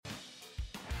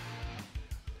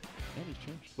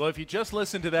Well, if you just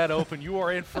listen to that open, you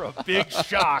are in for a big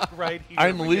shock right here.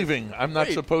 I'm leaving. I'm not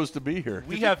supposed to be here.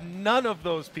 We have none of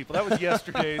those people. That was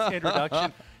yesterday's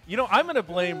introduction. You know, I'm going to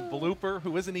blame Blooper,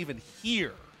 who isn't even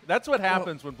here. That's what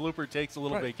happens when Blooper takes a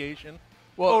little vacation.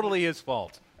 Totally his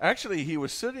fault. Actually, he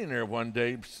was sitting there one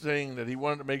day saying that he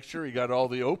wanted to make sure he got all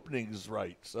the openings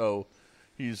right. So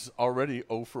he's already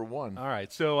 0 for 1. All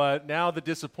right, so now the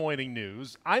disappointing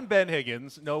news. I'm Ben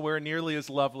Higgins, nowhere nearly as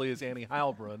lovely as Annie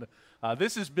Heilbrunn.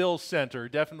 This is Bill Center,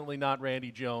 definitely not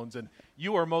Randy Jones, and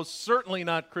you are most certainly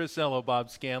not Chris Ello, Bob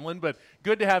Scanlon, but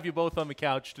good to have you both on the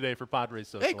couch today for Padres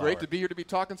Social Hey, great Hour. to be here to be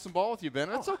talking some ball with you, Ben.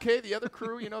 That's okay. The other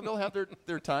crew, they'll have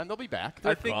their time. They'll be back.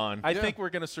 I think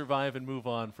we're going to survive and move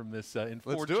on from this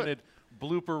unfortunate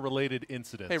blooper-related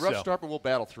incident. Hey, rough start, but we'll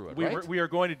battle through it, right? We are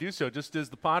going to do so, just as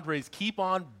the Padres keep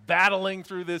on battling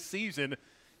through this season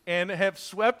and have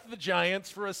swept the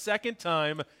Giants for a second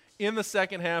time in the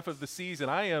second half of the season.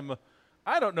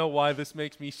 I don't know why this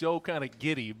makes me so kind of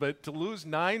giddy, but to lose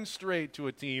 9 straight to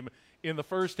a team in the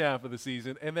first half of the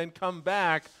season and then come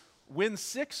back, win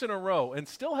 6 in a row, and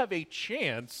still have a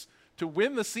chance to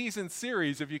win the season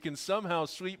series if you can somehow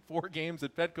sweep 4 games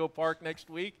at Petco Park next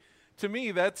week, to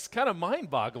me, that's kind of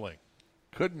mind-boggling.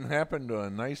 Couldn't happen to a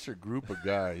nicer group of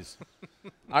guys.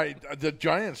 The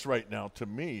Giants right now, to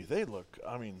me, they look,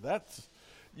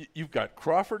 you've got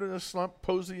Crawford in a slump,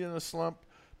 Posey in a slump,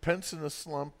 Pence in a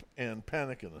slump, and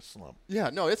Panic in a slump. Yeah,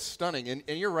 no, it's stunning. And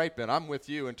you're right, Ben. I'm with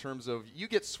you in terms of you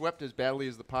get swept as badly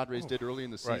as the Padres did early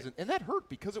in the season. Right. And that hurt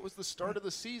because it was the start of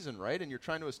the season, right? And you're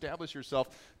trying to establish yourself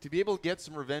to be able to get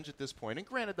some revenge at this point. And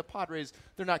granted, the Padres,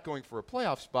 they're not going for a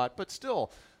playoff spot, but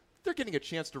still, they're getting a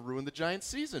chance to ruin the Giants'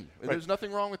 season. And there's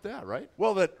nothing wrong with that, right?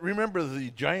 Well, remember the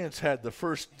Giants had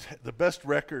the best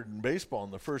record in baseball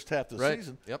in the first half of the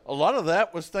season. Yep. A lot of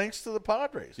that was thanks to the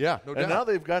Padres. Yeah, no doubt. And now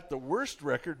they've got the worst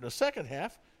record in the second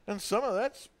half, and some of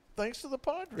that's thanks to the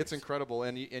Padres. It's incredible.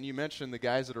 And you mentioned the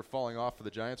guys that are falling off for the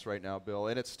Giants right now, Bill,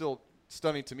 and it's still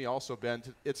stunning to me also, Ben.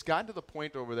 It's gotten to the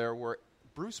point over there where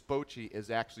Bruce Bochy is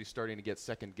actually starting to get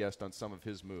second-guessed on some of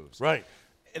his moves. Right.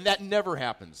 And that never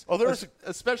happens,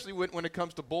 especially when it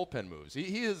comes to bullpen moves.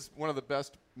 He is one of the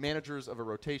best managers of a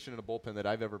rotation in a bullpen that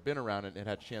I've ever been around and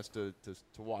had a chance to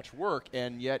watch work,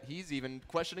 and yet he's even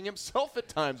questioning himself at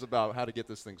times about how to get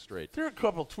this thing straight. There were a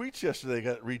couple tweets yesterday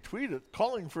that got retweeted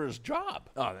calling for his job.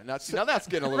 Oh, now that's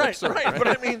getting a little absurd. Right. But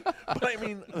I mean,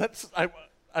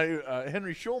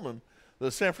 Henry Schulman,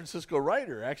 the San Francisco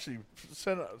writer, actually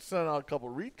sent out a couple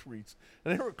retweets,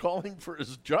 and they were calling for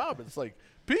his job. It's like,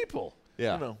 people.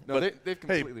 Yeah, they've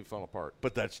completely fallen apart.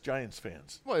 But that's Giants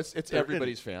fans. Well, it's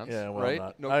everybody's fans,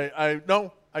 right?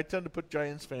 No, I tend to put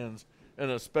Giants fans in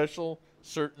a special,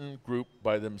 certain group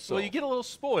by themselves. Well, you get a little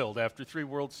spoiled after 3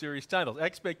 World Series titles.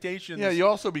 Expectations. Yeah, you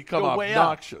also become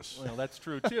obnoxious. Well, that's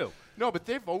true too. No, but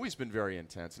they've always been very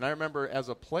intense. And I remember as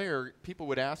a player, people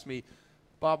would ask me,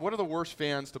 Bob, what are the worst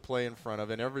fans to play in front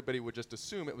of? And everybody would just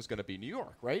assume it was going to be New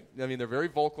York, right? I mean, they're very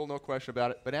vocal, no question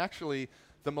about it. But actually,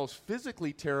 the most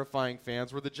physically terrifying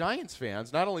fans were the Giants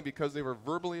fans, not only because they were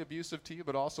verbally abusive to you,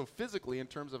 but also physically in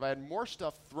terms of I had more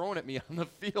stuff thrown at me on the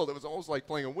field. It was almost like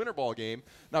playing a winter ball game.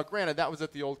 Now, granted, that was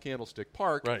at the old Candlestick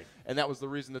Park, and that was the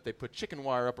reason that they put chicken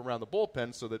wire up around the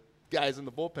bullpen so that guys in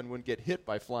the bullpen wouldn't get hit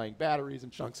by flying batteries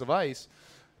and chunks of ice.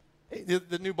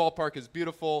 The new ballpark is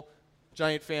beautiful.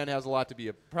 Giant fan has a lot to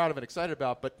be proud of and excited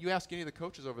about, but you ask any of the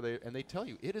coaches over there, and they tell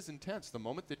you it is intense. The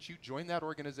moment that you join that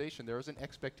organization, there is an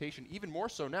expectation, even more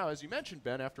so now, as you mentioned,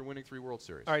 Ben, after winning 3 World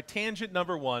Series. All right, tangent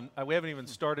number 1. We haven't even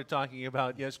started talking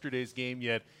about yesterday's game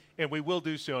yet, and we will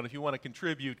do so. And if you want to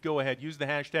contribute, go ahead. Use the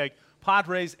hashtag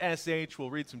PadresSH. We'll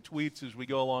read some tweets as we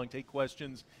go along, take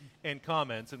questions and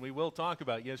comments, and we will talk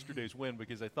about yesterday's win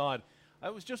because I thought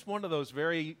it was just one of those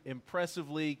very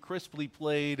impressively, crisply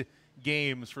played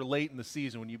games for late in the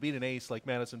season when you beat an ace like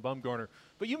Madison Bumgarner.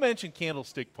 But you mentioned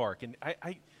Candlestick Park, and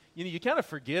you kind of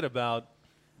forget about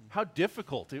how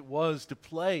difficult it was to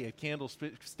play at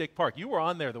Candlestick Park. You were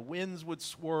on there. The winds would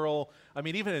swirl. I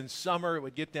mean, even in summer, it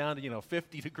would get down to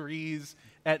 50 degrees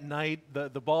at night, the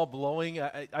ball blowing.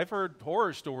 I've heard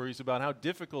horror stories about how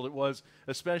difficult it was,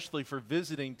 especially for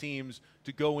visiting teams,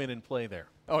 to go in and play there.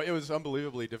 Oh, it was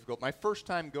unbelievably difficult. My first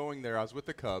time going there, I was with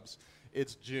the Cubs.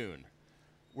 It's June.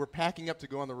 We're packing up to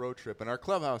go on the road trip, and our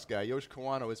clubhouse guy, Yosh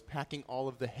Kawano, is packing all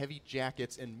of the heavy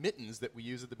jackets and mittens that we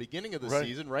use at the beginning of the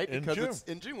season, right? Because it's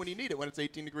in June when you need it, when it's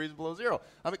 18 degrees below zero.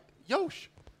 I'm like, Yosh,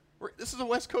 This is a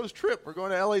West Coast trip. We're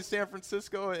going to L.A., San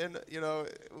Francisco, and,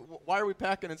 why are we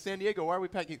packing in San Diego? Why are we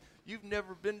packing? You've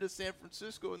never been to San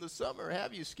Francisco in the summer,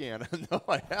 have you, Scan? No,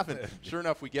 I haven't. Sure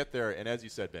enough, we get there, and as you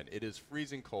said, Ben, it is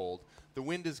freezing cold. The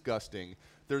wind is gusting.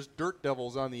 There's dirt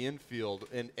devils on the infield,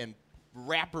 and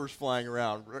wrappers flying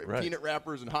around, peanut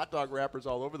wrappers and hot dog wrappers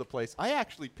all over the place. I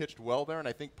actually pitched well there, and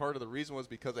I think part of the reason was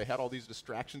because I had all these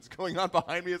distractions going on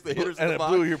behind me as the hitters and in the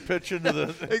box. blew your pitch into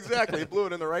the Exactly. It blew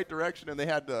it in the right direction, and they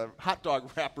had hot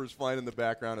dog wrappers flying in the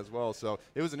background as well. So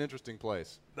it was an interesting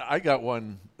place. I got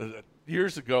one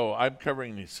years ago. I'm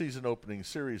covering the season opening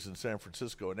series in San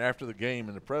Francisco, and after the game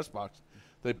in the press box,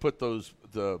 they put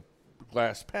the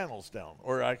glass panels down,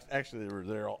 or actually they were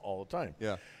there all the time.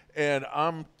 Yeah. And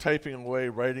I'm typing away,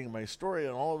 writing my story,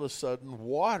 and all of a sudden,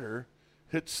 water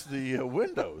hits the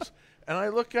windows. And I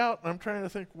look out, and I'm trying to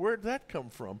think, where'd that come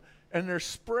from? And they're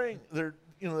spraying.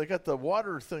 They got the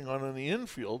water thing on in the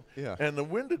infield, and the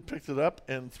wind had picked it up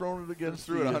and thrown it against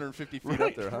threw it 150 feet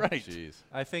up there. Huh? Right. Jeez.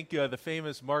 I think the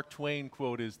famous Mark Twain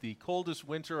quote is, "The coldest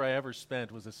winter I ever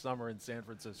spent was a summer in San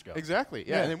Francisco." Exactly.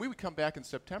 Yeah. And then we would come back in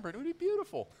September, and it would be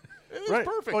beautiful. It was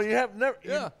perfect. Well, you have never.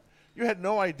 Yeah. You had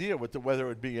no idea what the weather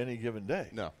would be any given day.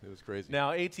 No, it was crazy.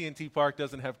 Now, AT&T Park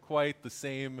doesn't have quite the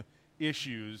same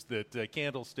issues that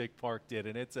Candlestick Park did,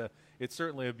 and it's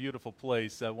certainly a beautiful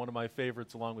place, one of my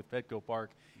favorites along with Petco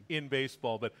Park in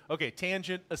baseball. But, okay,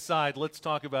 tangent aside, let's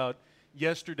talk about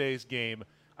yesterday's game.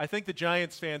 I think the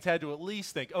Giants fans had to at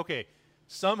least think, okay,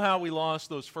 somehow we lost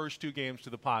those first two games to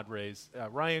the Padres.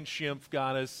 Ryan Schimpf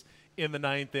got us in the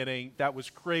ninth inning. That was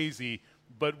crazy.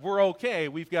 But we're okay.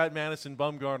 We've got Madison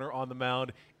Bumgarner on the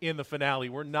mound in the finale.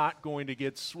 We're not going to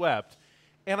get swept.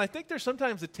 And I think there's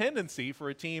sometimes a tendency for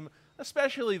a team,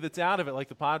 especially that's out of it, like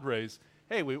the Padres,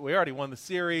 hey, we already won the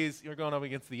series. You're going up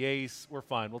against the ace. We're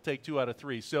fine. We'll take 2 out of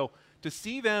 3. So to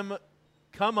see them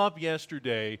come up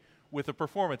yesterday with a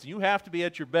performance, you have to be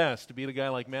at your best to beat a guy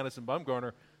like Madison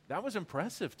Bumgarner. That was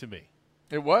impressive to me.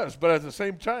 It was. But at the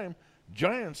same time,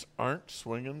 Giants aren't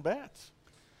swinging bats.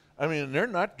 I mean, they're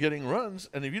not getting runs,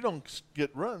 and if you don't get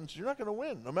runs, you're not going to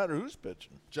win, no matter who's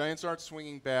pitching. Giants aren't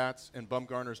swinging bats, and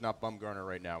Bumgarner's not Bumgarner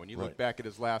right now. When you look back at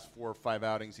his last 4 or 5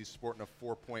 outings, he's sporting a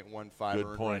 4.15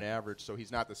 earned run average, so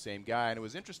he's not the same guy. And it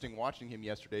was interesting watching him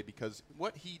yesterday because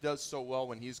what he does so well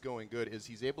when he's going good is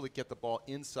he's able to get the ball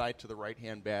inside to the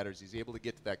right-hand batters. He's able to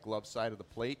get to that glove side of the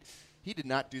plate. He did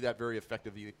not do that very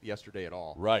effectively yesterday at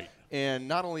all. Right. And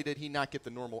not only did he not get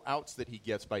the normal outs that he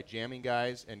gets by jamming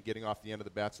guys and getting off the end of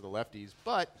the bats of the lefties,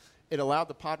 but it allowed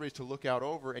the Padres to look out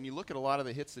over. And you look at a lot of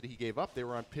the hits that he gave up, they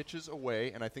were on pitches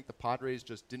away, and I think the Padres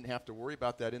just didn't have to worry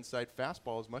about that inside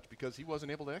fastball as much because he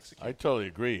wasn't able to execute. I totally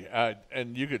agree.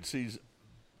 And you could see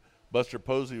Buster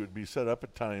Posey would be set up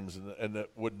at times and that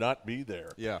would not be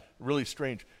there. Yeah. Really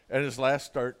strange. And his last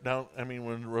start down,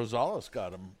 when Rosales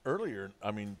got him earlier,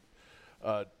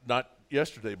 not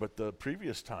yesterday, but the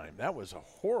previous time, that was a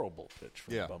horrible pitch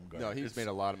from Bumgarner. No, he's made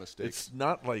a lot of mistakes. It's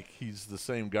not like he's the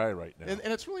same guy right now. And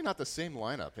it's really not the same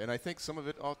lineup. And I think some of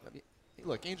it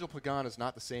look, Angel Pagan is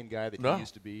not the same guy that he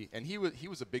used to be, and he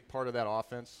was a big part of that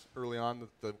offense early on,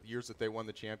 the years that they won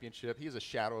the championship. He's a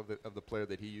shadow of the player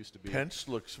that he used to be. Pence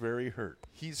looks very hurt.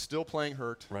 He's still playing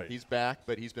hurt. Right. He's back,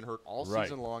 but he's been hurt all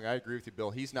season long. I agree with you, Bill.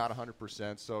 He's not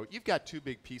 100%. So you've got 2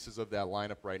 big pieces of that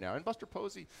lineup right now. And Buster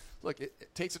Posey, look,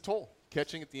 it takes a toll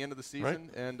catching at the end of the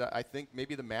season, and I think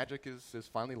maybe the magic has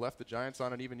finally left the Giants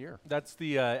on an even year. That's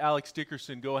the Alex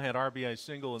Dickerson go-ahead RBI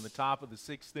single in the top of the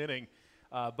 6th inning.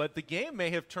 But the game may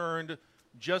have turned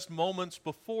just moments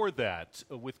before that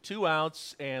with 2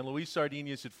 outs and Luis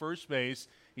Sardinhas at first base.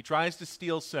 He tries to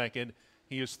steal second.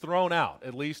 He is thrown out,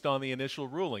 at least on the initial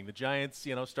ruling. The Giants,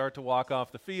 start to walk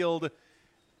off the field.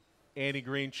 Andy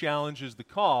Green challenges the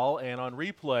call, and on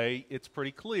replay, it's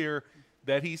pretty clear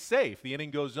that he's safe. The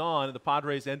inning goes on, and the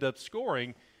Padres end up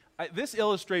scoring. This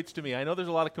illustrates to me, I know there's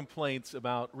a lot of complaints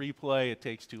about replay. It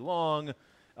takes too long.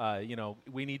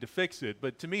 We need to fix it.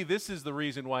 But to me, this is the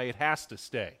reason why it has to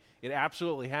stay. It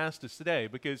absolutely has to stay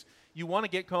because you want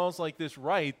to get calls like this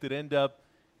right that end up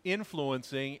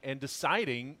influencing and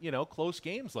deciding, close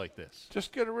games like this.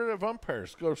 Just get rid of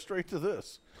umpires. Go straight to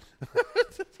this.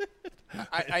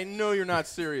 I know you're not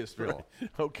serious, Bill.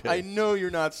 Okay. I know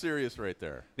you're not serious right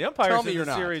there. The umpires in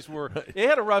the series they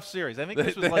had a rough series. I think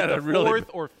this was like the 4th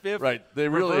or 5th They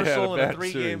really reversal had a in a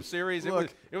 3-game series.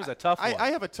 Look, it was a tough one.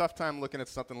 I have a tough time looking at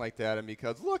something like that, and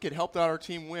because, look, it helped out our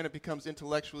team win. It becomes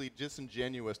intellectually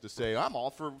disingenuous to say, I'm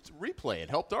all for replay. It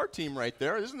helped our team right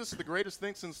there. Isn't this the greatest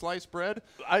thing since sliced bread?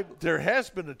 There has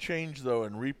been a change, though,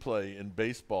 in replay in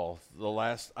baseball.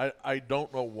 I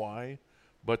don't know why,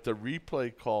 but the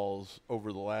replay calls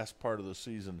over the last part of the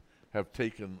season have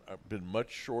been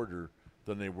much shorter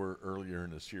than they were earlier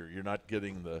in this year. You're not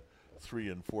getting the 3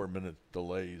 and 4 minute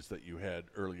delays that you had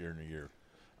earlier in the year,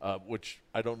 which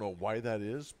I don't know why that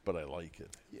is, but I like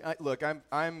it. Yeah, look,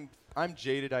 I'm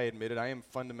jaded. I admit it. I am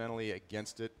fundamentally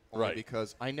against it only Right.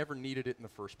 because I never needed it in the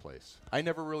first place. I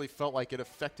never really felt like it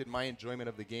affected my enjoyment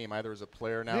of the game, either as a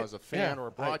player, now as a fan, or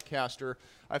a broadcaster.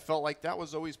 I felt like that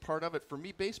was always part of it. For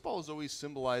me, baseball has always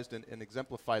symbolized and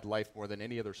exemplified life more than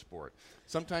any other sport.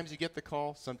 Sometimes you get the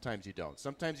call, sometimes you don't.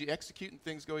 Sometimes you execute and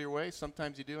things go your way,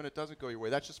 sometimes you do and it doesn't go your way.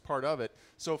 That's just part of it.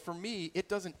 So for me, it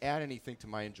doesn't add anything to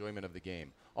my enjoyment of the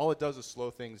game. All it does is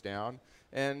slow things down.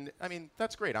 And, I mean,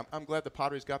 that's great. I'm glad the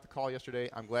Padres got the call yesterday.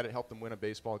 I'm glad it helped them win a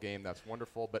baseball game. That's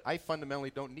wonderful. But I fundamentally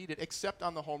don't need it, except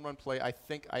on the home run play. I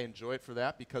think I enjoy it for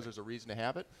that because there's a reason to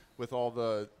have it with all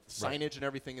the signage and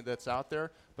everything that's out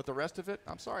there. But the rest of it,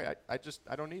 I'm sorry,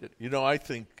 I don't need it. You know, I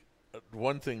think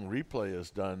one thing replay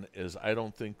has done is I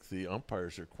don't think the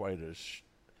umpires are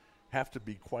have to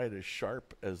be quite as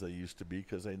sharp as they used to be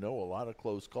because they know a lot of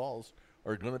close calls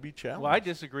are going to be challenged. Well, I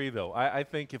disagree, though. I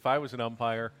think if I was an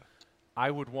umpire, I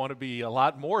would want to be a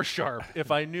lot more sharp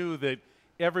if I knew that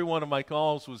every one of my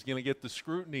calls was going to get the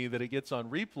scrutiny that it gets on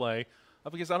replay,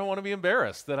 because I don't want to be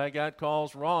embarrassed that I got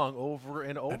calls wrong over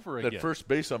and over again. That first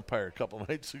base umpire a couple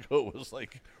nights ago was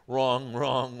like, wrong,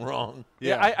 wrong, wrong.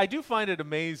 Yeah, I do find it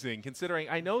amazing, considering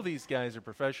I know these guys are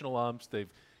professional umps.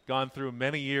 They've gone through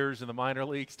many years in the minor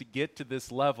leagues to get to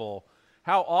this level.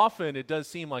 How often it does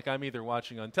seem like I'm either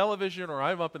watching on television or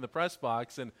I'm up in the press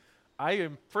box, and I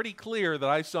am pretty clear that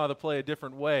I saw the play a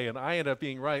different way, and I end up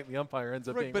being right, and the umpire ends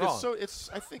up being but wrong.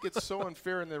 I think it's so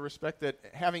unfair in the respect that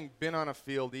having been on a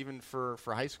field, even for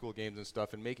high school games and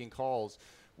stuff, and making calls,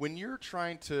 when you're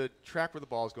trying to track where the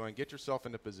ball is going, get yourself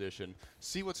into position,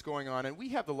 see what's going on, and we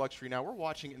have the luxury now, we're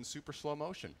watching it in super slow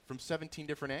motion from 17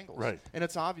 different angles. Right. And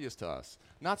it's obvious to us.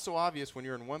 Not so obvious when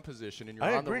you're in one position and you're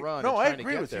I on agree. the run No, and I trying to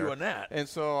agree get with there. you on that. And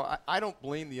so I don't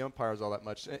blame the umpires all that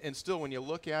much. And still, when you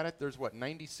look at it, there's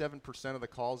 97% of the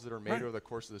calls that are made Right. over the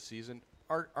course of the season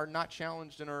are not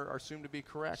challenged and are assumed to be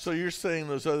correct. So you're saying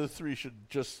those other three should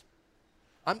just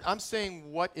I'm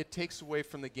saying what it takes away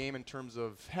from the game in terms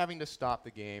of having to stop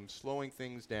the game, slowing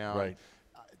things down. Right.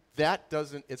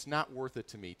 It's not worth it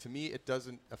to me. To me, it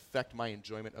doesn't affect my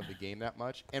enjoyment of the game that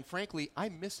much. And frankly, I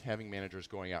miss having managers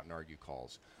going out and argue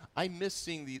calls. I miss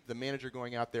seeing the manager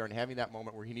going out there and having that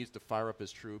moment where he needs to fire up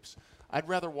his troops. I'd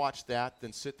rather watch that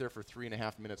than sit there for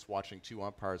 3.5 minutes watching two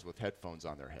umpires with headphones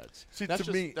on their heads. See, that's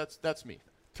to me, that's me.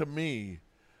 to me,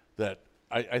 that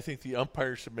I think the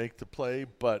umpire should make the play,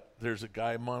 but there's a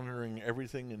guy monitoring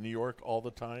everything in New York all the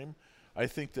time. I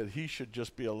think that he should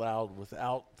just be allowed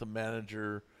without the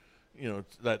manager,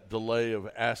 that delay of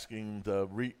asking their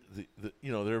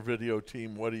video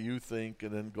team, what do you think,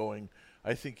 and then going.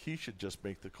 I think he should just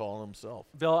make the call himself.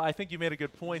 Bill, I think you made a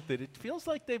good point that it feels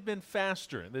like they've been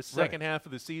faster in this second half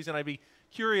of the season. I'd be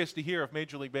curious to hear if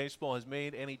Major League Baseball has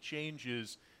made any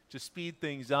changes to speed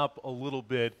things up a little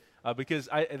bit, because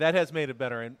that has made it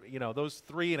better. And, those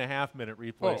 3.5 minute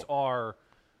replays are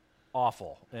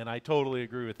awful. And I totally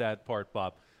agree with that part,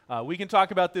 Bob. We can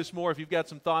talk about this more. If you've got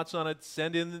some thoughts on it,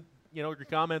 send in your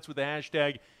comments with the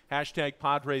hashtag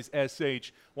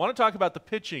 #PadresSH. Want to talk about the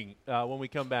pitching when we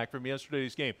come back from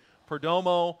yesterday's game.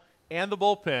 Perdomo and the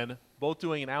bullpen both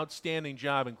doing an outstanding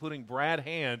job, including Brad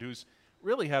Hand, who's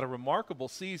really had a remarkable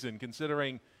season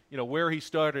considering where he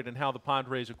started and how the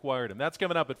Padres acquired him. That's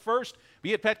coming up. But first,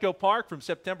 be at Petco Park from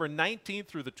September 19th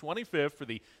through the 25th for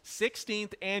the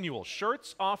 16th annual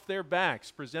Shirts Off Their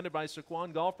Backs presented by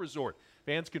Saquon Golf Resort.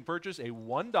 Fans can purchase a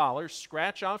 $1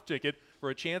 scratch-off ticket for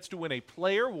a chance to win a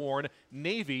player-worn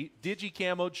Navy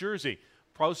Digi-Camo jersey.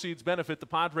 Proceeds benefit the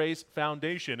Padres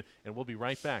Foundation, and we'll be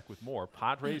right back with more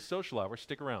Padres Social Hour.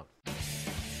 Stick around.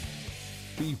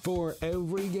 Before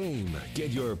every game,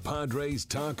 get your Padres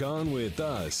talk on with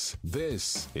us.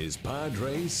 This is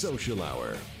Padres Social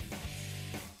Hour.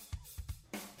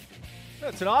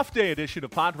 It's an off-day edition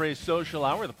of Padres Social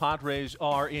Hour. The Padres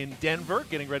are in Denver,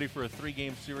 getting ready for a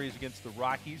 3-game series against the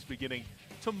Rockies beginning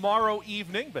tomorrow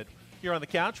evening. But here on the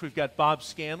couch, we've got Bob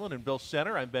Scanlon and Bill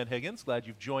Center. I'm Ben Higgins. Glad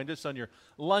you've joined us on your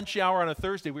lunch hour on a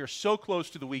Thursday. We are so close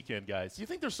to the weekend, guys. Do you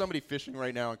think there's somebody fishing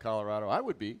right now in Colorado? I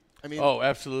would be. I mean,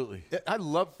 absolutely. I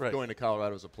love going to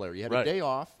Colorado as a player. You had a day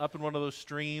off. Up in one of those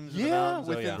streams. In the Yeah, mountains.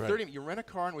 within 30 you rent a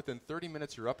car, and within 30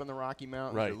 minutes, you're up in the Rocky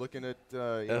Mountains. Right. You're looking at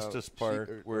Estes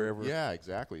Park, wherever. Yeah,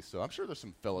 exactly. So I'm sure there's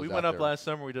some fellows We out went up there. last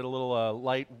summer. We did a little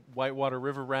light whitewater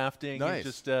river rafting. Nice.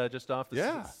 Just off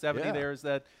the 70 yeah. there is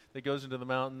that goes into the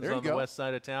mountains There you on the go. west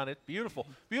side of town. It's beautiful.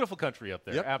 Beautiful country up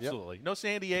there. Yep, Absolutely. No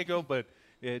San Diego, but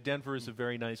Denver is a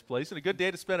very nice place. And a good day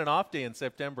to spend an off day in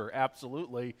September.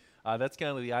 Absolutely. That's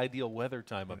kind of the ideal weather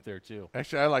time up there, too.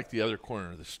 Actually, I like the other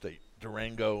corner of the state,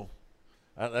 Durango.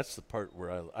 That's the part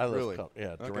where I live. Really?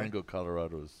 Durango,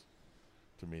 Colorado is,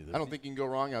 to me. I don't think you can go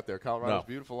wrong out there. Colorado's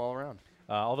beautiful all around.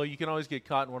 Although you can always get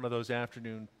caught in one of those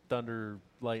afternoon thunder,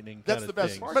 lightning That's kind the of best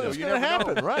things. part. But though. it's You gonna never know.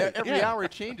 happen, right? Every hour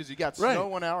it changes. You got Right. snow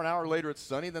 1 hour, an hour later it's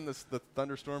sunny, then the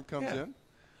thunderstorm comes in.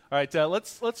 All right,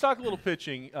 let's talk a little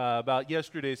pitching about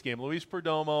yesterday's game. Luis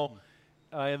Perdomo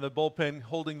in the bullpen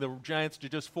holding the Giants to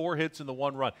just 4 hits and the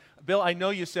 1 run. Bill, I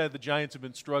know you said the Giants have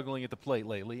been struggling at the plate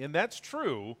lately, and that's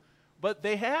true, but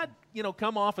they had,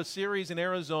 come off a series in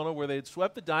Arizona where they had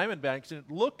swept the Diamondbacks, and it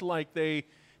looked like they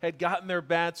had gotten their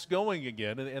bats going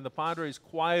again, and the Padres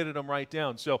quieted them right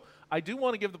down. So I do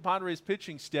want to give the Padres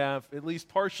pitching staff at least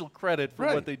partial credit for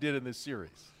what they did in this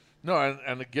series. No,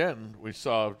 and again, we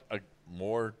saw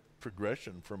more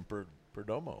progression from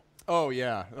Perdomo. Oh,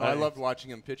 yeah. I loved watching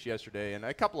him pitch yesterday. And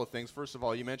a couple of things. First of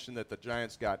all, you mentioned that the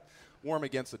Giants got warm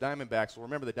against the Diamondbacks. Well,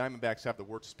 remember, the Diamondbacks have the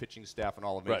worst pitching staff in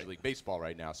all of Major League Baseball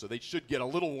right now. So they should get a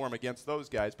little warm against those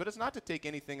guys. But it's not to take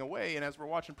anything away. And as we're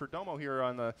watching Perdomo here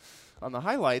on the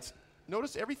highlights,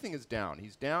 notice everything is down.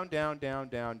 He's down, down, down,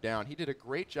 down, down. He did a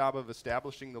great job of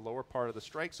establishing the lower part of the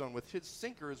strike zone with his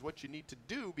sinker is what you need to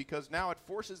do because now it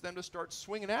forces them to start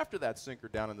swinging after that sinker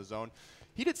down in the zone.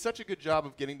 He did such a good job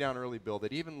of getting down early, Bill,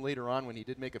 that even later on when he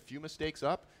did make a few mistakes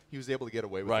up, he was able to get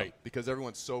away with them because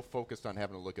everyone's so focused on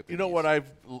having to look at the what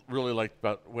I've really liked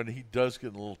about when he does get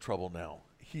in a little trouble now,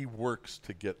 he works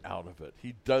to get out of it.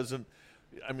 He doesn't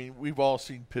 – I mean, we've all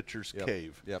seen pitchers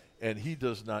cave, and he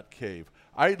does not cave.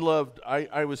 I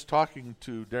was talking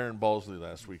to Darren Balsley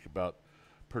last week about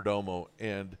Perdomo,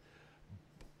 and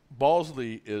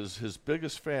Balsley is his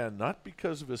biggest fan, not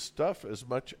because of his stuff as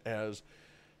much as –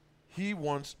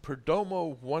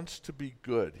 Perdomo wants to be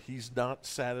good. He's not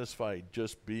satisfied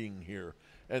just being here.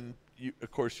 And,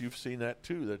 of course, you've seen that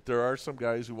too, that there are some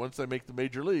guys who once they make the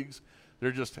major leagues,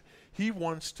 he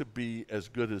wants to be as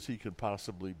good as he can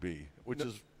possibly be, which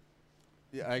is.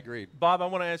 Yeah, I agree. Bob, I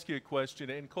want to ask you a question.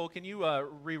 And, Cole, can you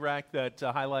re-rack that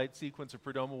highlight sequence of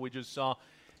Perdomo we just saw?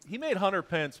 He made Hunter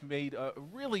Pence made a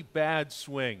really bad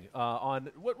swing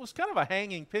on what was kind of a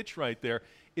hanging pitch right there.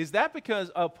 Is that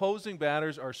because opposing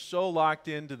batters are so locked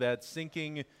into that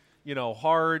sinking,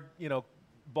 hard,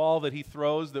 ball that he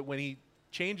throws that when he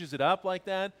changes it up like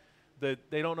that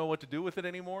they don't know what to do with it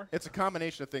anymore? It's a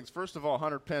combination of things. First of all,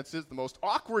 Hunter Pence is the most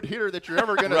awkward hitter that you're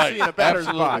ever going to see in a batter's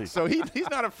box. So he's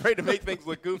not afraid to make things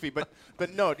look goofy. But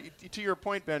no, to your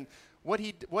point, Ben,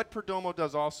 what Perdomo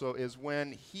does also is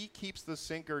when he keeps the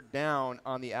sinker down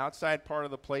on the outside part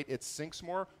of the plate, it sinks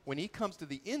more. When he comes to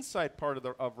the inside part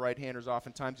of right-handers,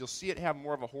 oftentimes you'll see it have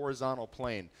more of a horizontal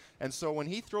plane. And so when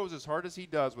he throws as hard as he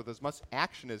does with as much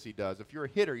action as he does, if you're a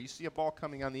hitter, you see a ball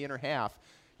coming on the inner half,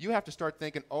 you have to start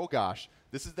thinking, oh gosh,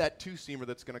 this is that two-seamer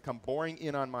that's going to come boring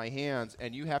in on my hands,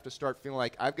 and you have to start feeling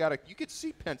like I've got to – you could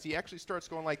see Pence. He actually starts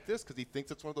going like this because he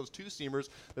thinks it's one of those two-seamers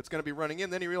that's going to be running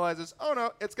in. Then he realizes, oh,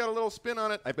 no, it's got a little spin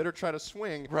on it. I better try to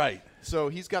swing. Right. So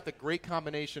he's got the great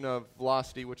combination of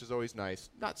velocity, which is always nice.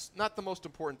 Not the most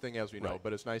important thing, as we know,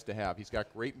 but it's nice to have. He's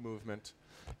got great movement.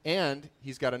 And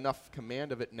he's got enough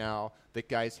command of it now that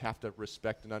guys have to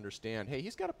respect and understand, hey,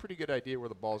 he's got a pretty good idea where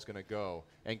the ball's going to go,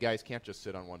 and guys can't just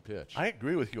sit on one pitch. I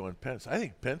agree with you on Pence. I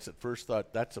think Pence at first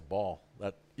thought that's a ball.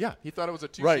 Yeah, he thought it was a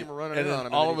two-seamer running in on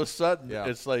him. All of a sudden,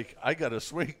 it's like, I got to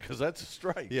swing because that's a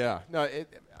strike. Yeah. No,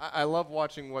 I love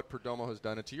watching what Perdomo has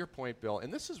done. And to your point, Bill,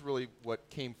 and this is really what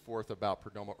came forth about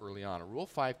Perdomo early on, a Rule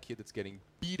 5 kid that's getting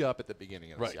beat up at the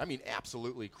beginning of the season. I mean,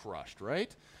 absolutely crushed,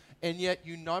 right? And yet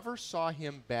you never saw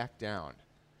him back down.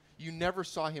 You never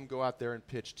saw him go out there and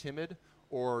pitch timid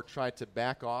or try to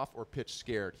back off or pitch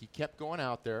scared. He kept going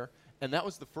out there, and that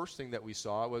was the first thing that we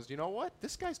saw was, you know what?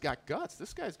 This guy's got guts.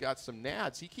 This guy's got some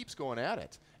nads. He keeps going at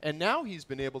it. And now he's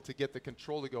been able to get the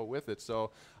control to go with it.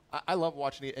 So I love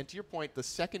watching it. And to your point, the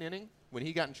second inning, when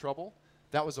he got in trouble,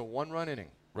 that was a one-run inning.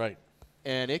 Right.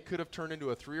 And it could have turned into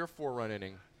a 3 or 4 run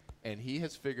inning. And he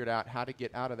has figured out how to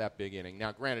get out of that big inning.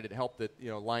 Now, granted, it helped that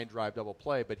line drive double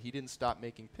play, but he didn't stop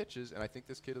making pitches. And I think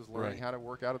this kid is learning how to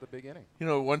work out of the big inning.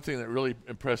 One thing that really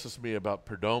impresses me about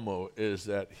Perdomo is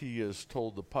that he has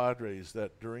told the Padres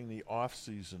that during the off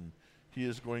season he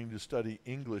is going to study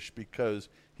English because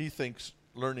he thinks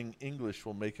learning English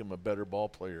will make him a better ball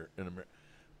player in America.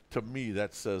 To me,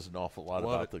 that says an awful lot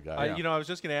about the guy. I was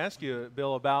just going to ask you,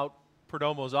 Bill, about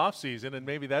Perdomo's offseason, and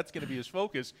maybe that's going to be his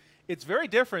focus. It's very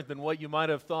different than what you might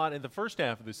have thought in the first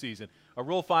half of the season. A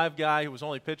Rule 5 guy who was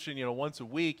only pitching, once a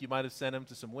week, you might have sent him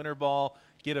to some winter ball,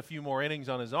 get a few more innings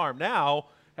on his arm. Now,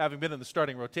 having been in the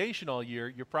starting rotation all year,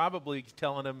 you're probably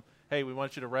telling him, hey, we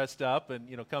want you to rest up and,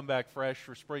 come back fresh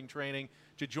for spring training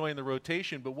to join the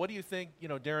rotation. But what do you think,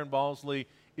 Darren Balsley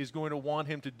is going to want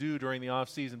him to do during the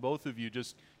offseason, both of you,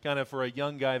 just kind of for a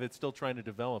young guy that's still trying to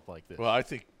develop like this? Well, I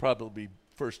think probably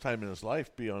first time in his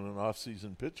life be on an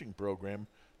off-season pitching program,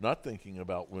 not thinking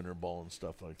about winter ball and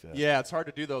stuff like that. Yeah, it's hard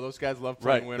to do, though. Those guys love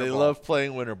playing winter ball. They love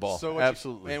playing winter ball. So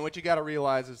absolutely. And what you got to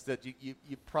realize is that he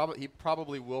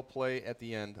probably will play at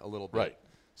the end a little bit. Right.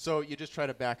 So you just try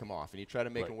to back him off, and you try to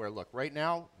make Right. him wear, look, right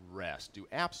now, rest. Do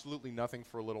absolutely nothing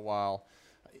for a little while.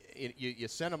 You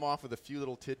send him off with a few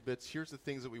little tidbits. Here's the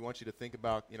things that we want you to think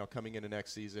about, coming into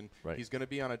next season. Right. He's going to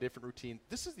be on a different routine.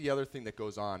 This is the other thing that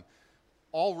goes on.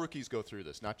 All rookies go through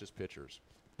this, not just pitchers.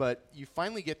 But you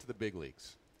finally get to the big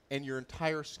leagues, and your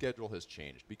entire schedule has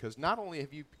changed because not only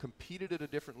have you competed at a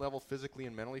different level physically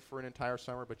and mentally for an entire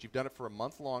summer, but you've done it for a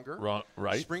month longer.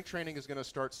 Right. Spring training is going to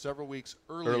start several weeks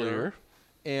earlier.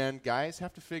 And guys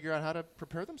have to figure out how to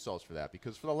prepare themselves for that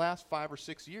because for the last 5 or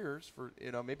 6 years, for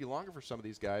maybe longer for some of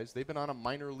these guys, they've been on a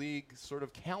minor league sort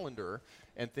of calendar,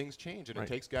 and things change. And Right.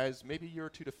 it takes guys maybe a year or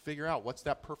two to figure out what's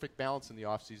that perfect balance in the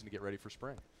offseason to get ready for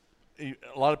spring.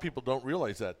 A lot of people don't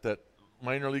realize that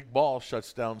minor league ball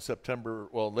shuts down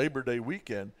Labor Day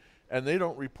weekend, and they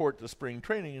don't report to spring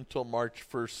training until March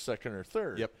 1st, 2nd, or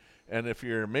 3rd. Yep. And if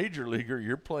you're a major leaguer,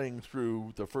 you're playing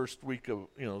through the first week of,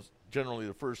 generally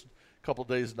the first couple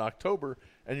days in October,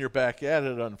 and you're back at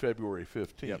it on February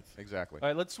 15th. Yep, exactly. All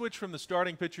right, let's switch from the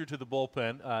starting pitcher to the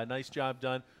bullpen. Nice job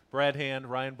done. Brad Hand,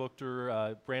 Ryan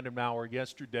Buchter, Brandon Maurer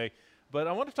yesterday. But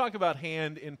I want to talk about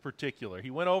Hand in particular. He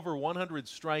went over 100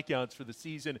 strikeouts for the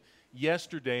season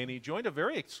yesterday, and he joined a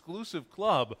very exclusive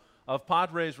club of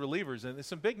Padres relievers. And there's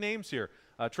some big names here.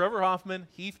 Trevor Hoffman,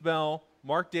 Heath Bell,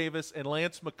 Mark Davis, and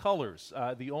Lance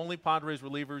McCullers, the only Padres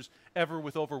relievers ever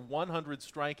with over 100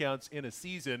 strikeouts in a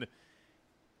season.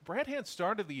 Brad Hand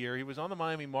started the year. He was on the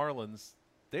Miami Marlins.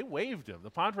 They waived him. The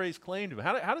Padres claimed him.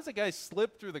 How does a guy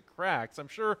slip through the cracks? I'm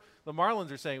sure the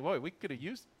Marlins are saying, boy, we could have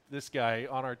used this guy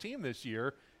on our team this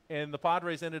year, and the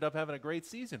Padres ended up having a great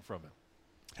season from him.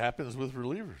 Happens with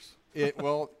relievers.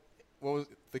 What was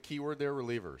the key word there?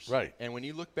 Relievers. Right. And when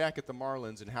you look back at the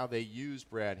Marlins and how they used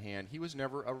Brad Hand, he was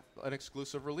never an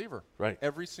exclusive reliever. Right.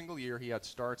 Every single year he had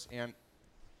starts and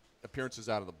appearances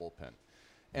out of the bullpen.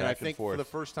 And Back I think and forth. for the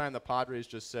first time the Padres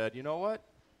just said, you know what?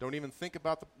 Don't even think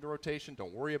about the rotation.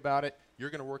 Don't worry about it. You're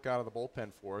going to work out of the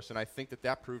bullpen for us. And I think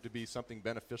that proved to be something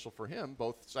beneficial for him,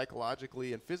 both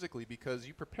psychologically and physically, because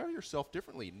you prepare yourself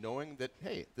differently, knowing that,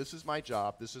 hey, this is my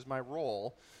job, this is my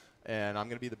role, and I'm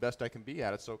going to be the best I can be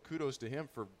at it. So kudos to him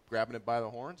for grabbing it by the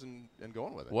horns and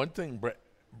going with it. One thing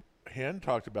Hand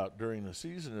talked about during the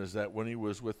season is that when he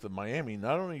was with the Miami,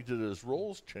 not only did his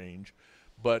roles change,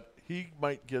 but he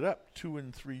might get up 2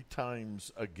 and 3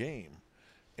 times a game.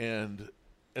 And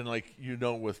like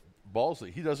with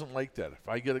Balsley, he doesn't like that. If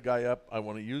I get a guy up, I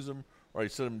want to use him, or I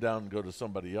sit him down and go to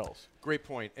somebody else. Great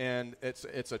point. And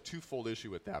it's a twofold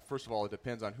issue with that. First of all, it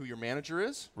depends on who your manager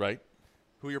is, Right.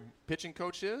 who your pitching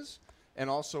coach is, and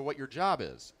also what your job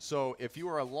is. So if you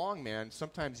are a long man,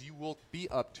 sometimes you will be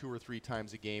up 2 or 3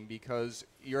 times a game because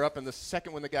you're up in the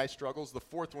second when the guy struggles, the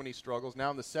fourth when he struggles,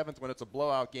 now in the seventh when it's a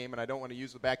blowout game and I don't want to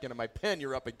use the back end of my pen,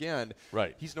 you're up again.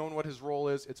 Right. He's known what his role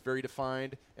is. It's very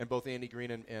defined, and both Andy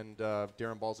Green and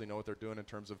Darren Balsley know what they're doing in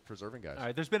terms of preserving guys. All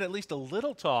right, there's been at least a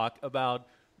little talk about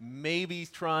maybe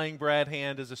trying Brad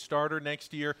Hand as a starter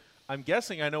next year. I'm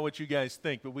guessing I know what you guys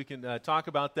think, but we can talk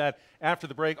about that after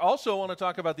the break. Also, I want to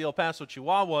talk about the El Paso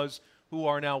Chihuahuas, who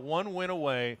are now 1 win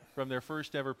away from their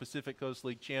first ever Pacific Coast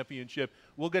League championship.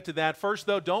 We'll get to that. First,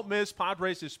 though, don't miss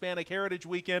Padres Hispanic Heritage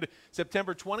Weekend,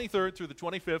 September 23rd through the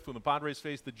 25th, when the Padres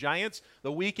face the Giants.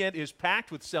 The weekend is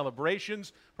packed with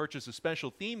celebrations. Purchase a special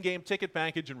theme game ticket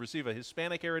package and receive a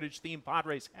Hispanic Heritage-themed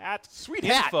Padres hat. Sweet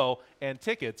hat. Info and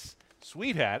tickets,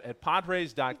 sweet hat, at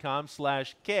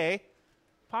padres.com/K.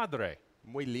 Padre.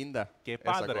 Muy linda. Que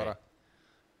esa padre. gorra.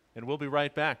 And we'll be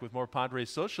right back with more Padres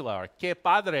Social Hour. Que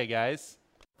padre, guys.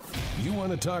 You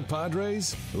want to talk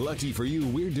Padres? Lucky for you,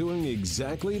 we're doing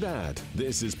exactly that.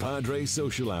 This is Padres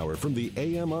Social Hour from the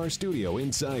AMR studio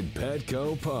inside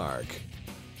Petco Park.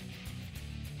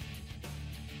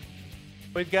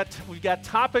 We've got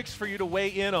topics for you to weigh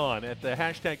in on at the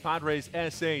hashtag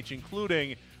PadresSH,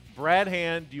 including Brad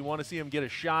Hand. Do you want to see him get a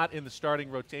shot in the starting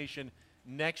rotation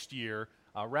next year?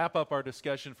 Wrap up our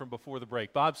discussion from before the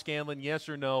break. Bob Scanlon, yes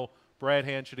or no, Brad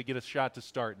Hand should get a shot to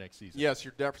start next season? Yes,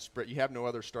 you're desperate. You have no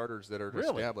other starters that are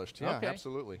established. Yeah, Okay.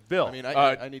 absolutely. Bill. I mean,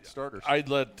 I need starters. I'd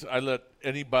let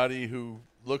anybody who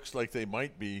looks like they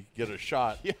might be get a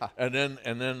shot. Yeah. And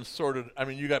then sort of. I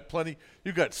mean, you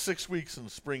got 6 weeks in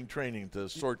spring training to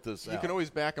sort this out. You can always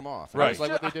back him off. Right. It's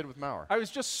like what they did with Maurer. I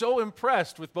was just so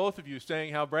impressed with both of you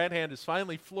saying how Brad Hand has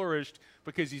finally flourished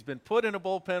because he's been put in a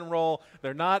bullpen role.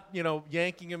 They're not,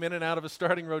 yanking him in and out of a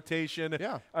starting rotation.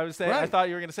 Yeah. I was saying, I Right. thought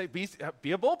you were going to say, be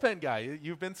a bullpen guy.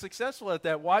 You've been successful at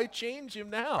that. Why change him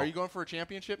now? Are you going for a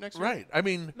championship next year? Right. I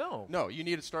mean, No. No, you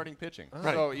need a starting pitching.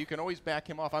 Right. So you can always back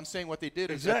him off. I'm saying what they did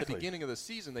is at the Exactly. beginning of the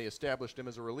season they established him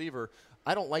as a reliever.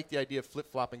 I don't like the idea of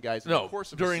flip-flopping guys in no, the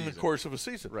course of during a the season. course of a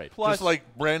season. Right. Plus- Just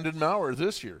like Brandon Maurer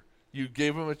this year. You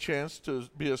gave him a chance to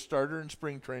be a starter in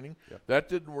spring training. Yep. That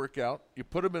didn't work out. You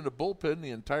put him in the bullpen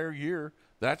the entire year.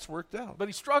 That's worked out. But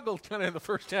he struggled kind of in the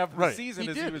first half of Right. the season He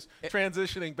as he did. was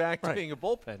transitioning back to Right. being a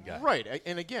bullpen guy. Right.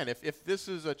 And again, if this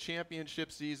is a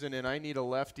championship season and I need a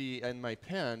lefty in my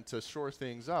pen to shore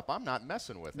things up, I'm not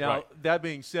messing with it. Now, Right. that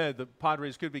being said, the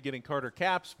Padres could be getting Carter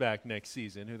Capps back next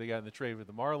season, who they got in the trade with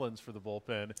the Marlins for the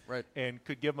bullpen, Right. and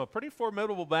could give him a pretty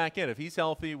formidable back end. If he's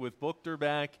healthy with Buchter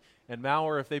back and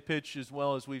Maurer, if they pitch as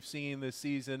well as we've seen this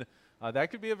season,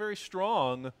 that could be a very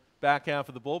strong back half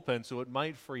of the bullpen, so it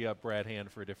might free up Brad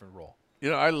Hand for a different role.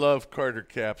 I love Carter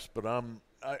Capps, but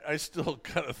I still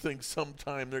kind of think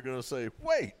sometime they're going to say,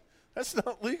 wait, that's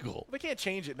not legal. They can't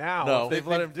change it now No. if they've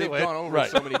let him do They've it. gone over Right.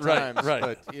 it so many Right. times, Right.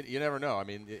 but you never know. I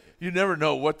mean, You never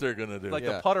know what they're going to do. Like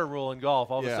Yeah. the putter rule in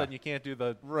golf. All of a Yeah. sudden you can't do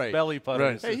the Right. belly putter.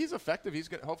 Right. hey, he's effective.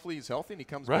 Hopefully he's healthy and he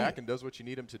comes Right. back and does what you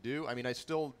need him to do. I mean, I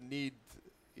still need,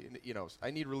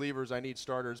 I need relievers, I need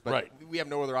starters, but Right. we have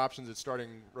no other options at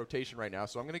starting rotation right now,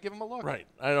 so I'm going to give him a look. Right.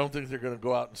 I don't think they're going to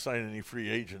go out and sign any free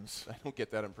agents. I don't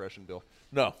get that impression, Bill.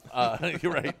 No.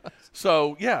 You're right.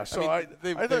 So, yeah. So I mean,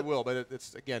 they thought- will, but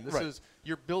it's again, this Right. is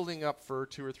you're building up for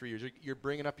 2 or 3 years. You're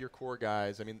bringing up your core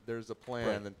guys. I mean, there's a plan,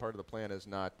 Right. and part of the plan is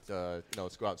not,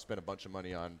 let's go out and spend a bunch of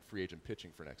money on free agent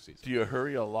pitching for next season. Do you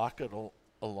hurry a Lockett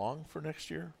along for next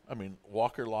year? I mean,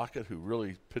 Walker Lockett, who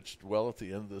really pitched well at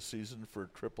the end of the season for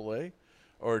AAA,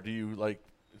 or do you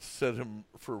set him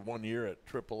for 1 year at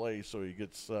AAA so he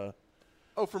gets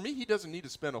Oh, for me, he doesn't need to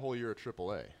spend a whole year at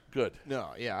AAA. good?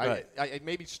 No, yeah. Right. I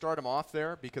maybe start him off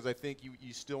there because I think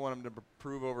you still want him to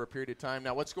prove over a period of time.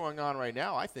 Now, what's going on right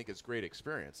now, I think it's great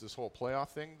experience. This whole playoff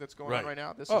thing that's going on Right. right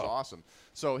now, this Oh. is awesome.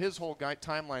 So his whole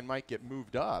timeline might get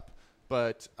moved up,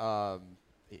 but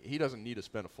he doesn't need to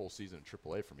spend a full season in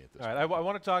AAA for me at this All point. right, I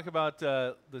want to talk about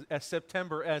the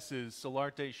September S's,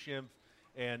 Solarte, Schimpf,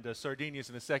 and Sardinius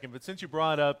in a second. But since you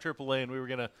brought up AAA and we were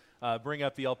going to bring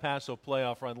up the El Paso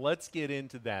playoff run, let's get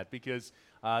into that because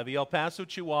the El Paso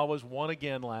Chihuahuas won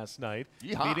again last night,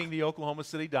 Yeehaw. beating the Oklahoma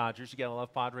City Dodgers. You got to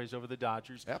love Padres over the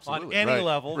Dodgers Absolutely. on any Right.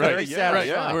 level. Right. Very Yeah.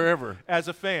 satisfying Right. Wherever. as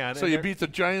a fan. So And you they're- beat the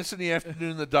Giants in the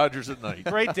afternoon, the Dodgers at night.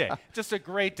 Great day. Just a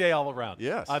great day all around.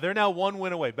 Yes. They're now 1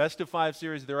 win away. Best of 5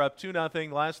 series. They're up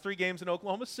 2-0. Last 3 games in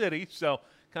Oklahoma City. So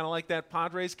kind of like that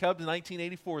Padres Cubs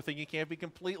 1984 thing. You can't be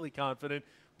completely confident,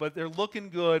 but they're looking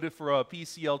good for a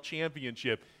PCL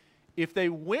championship. If they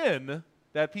win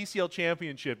that PCL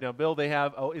championship, now, Bill, they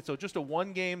have it's just a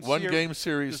one-game One-game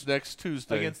series next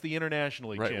Tuesday. against the International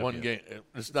League Right, champion. one game.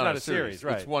 It's not a series.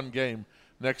 right. It's one game.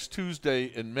 Next Tuesday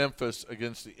in Memphis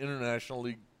against the International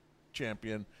League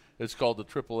champion. It's called the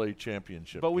AAA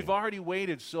Championship. But we've game. already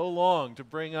waited so long to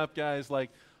bring up guys like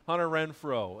Hunter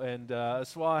Renfroe and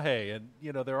Suaje, and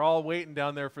they're all waiting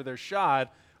down there for their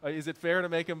shot. Is it fair to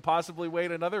make them possibly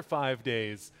wait another 5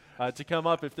 days to come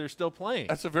up if they're still playing?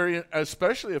 That's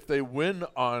especially if they win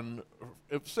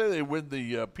say they win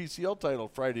the PCL title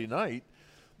Friday night,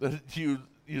 that you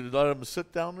let them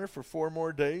sit down there for 4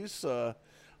 more days.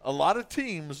 A lot of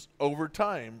teams over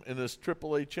time in this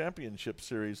AAA championship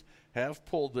series have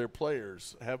pulled their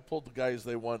players, have pulled the guys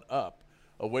they want up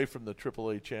away from the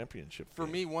AAA championship. For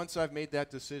game. me, once I've made that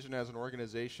decision as an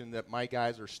organization that my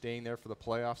guys are staying there for the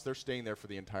playoffs, they're staying there for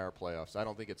the entire playoffs. I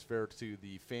don't think it's fair to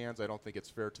the fans. I don't think it's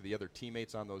fair to the other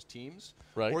teammates on those teams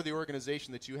Right. or the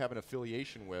organization that you have an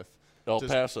affiliation with. El to-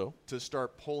 Paso. to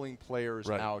start pulling players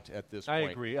Right. out at this I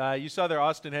point. agree. You saw there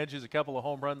Austin Hedges, a couple of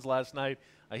home runs last night.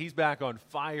 He's back on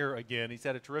fire again. He's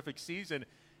had a terrific season.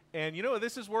 And,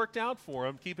 this has worked out for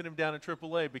him, keeping him down in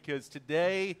AAA, because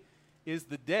today is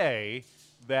the day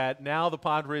that now the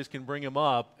Padres can bring him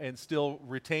up and still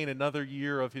retain another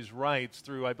year of his rights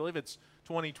through, I believe it's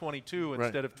 2022 Right.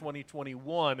 instead of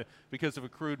 2021 because of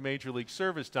accrued Major League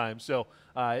service time. So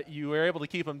you were able to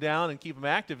keep them down and keep them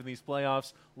active in these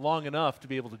playoffs long enough to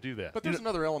be able to do that. But there's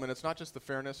another element. It's not just the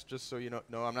fairness, just so you know.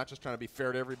 No, I'm not just trying to be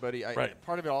fair to everybody.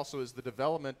 Part of it also is the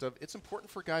development of it's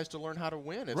important for guys to learn how to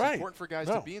win. It's important for guys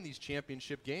to be in these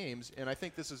championship games. And I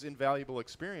think this is invaluable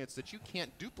experience that you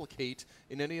can't duplicate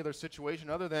in any other situation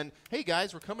other than, hey,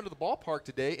 guys, we're coming to the ballpark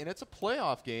today, and it's a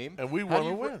playoff game. And we want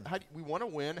to win. We want to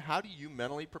win. How do you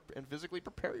mentally and physically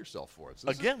prepare yourself for it?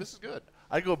 So this is good.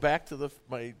 I go back to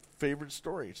my favorite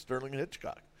story, Sterling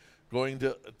Hitchcock, going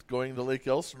to Lake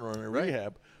Elsinore on a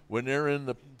rehab when they're in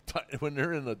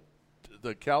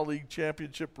the Cal League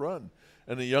championship run,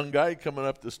 and a young guy coming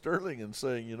up to Sterling and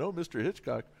saying, Mr.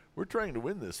 Hitchcock, we're trying to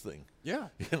win this thing. Yeah.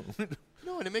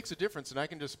 No, and it makes a difference, and I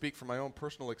can just speak from my own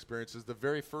personal experiences. The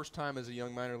very first time as a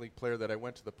young minor league player that I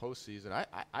went to the postseason,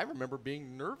 I remember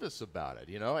being nervous about it,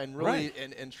 and really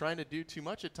and trying to do too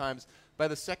much at times. By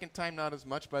the second time, not as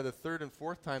much. By the third and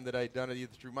fourth time that I'd done it,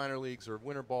 either through minor leagues or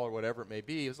winter ball or whatever it may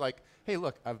be, it was like, hey,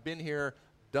 look, I've been here,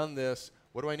 done this.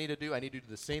 What do I need to do? I need to do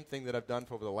the same thing that I've done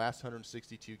for over the last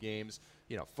 162 games.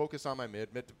 Focus on my mid.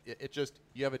 It just,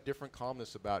 you have a different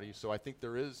calmness about you. So I think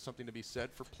there is something to be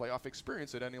said for playoff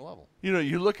experience at any level.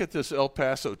 You look at this El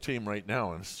Paso team right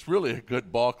now, and it's really a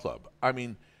good ball club. I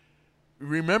mean,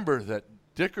 remember that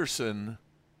Dickerson,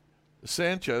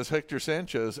 Hector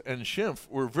Sanchez, and Schimpf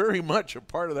were very much a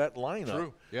part of that lineup.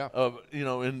 True. Yeah.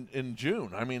 In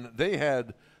June. I mean, they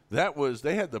had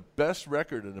the best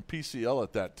record in the PCL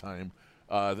at that time.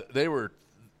 They were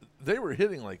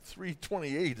hitting like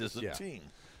 328 as a team.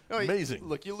 No, amazing.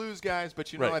 Look, you lose guys,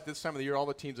 but at this time of the year, all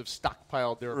the teams have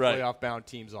stockpiled their playoff-bound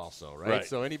teams also, right?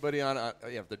 So anybody on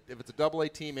if it's a Double-A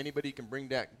team, anybody you can bring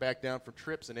back down for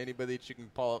trips, and anybody that you can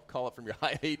call up from your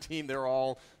High-A team, they're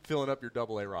all filling up your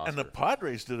Double-A roster. And the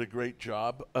Padres did a great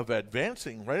job of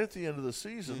advancing right at the end of the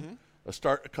season. A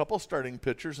couple starting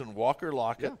pitchers in Walker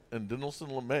Lockett and Dinelson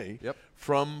LeMay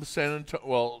from San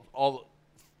Antonio,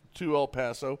 to El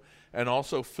Paso, and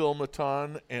also Phil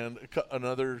Maton and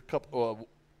another couple,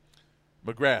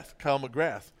 Kyle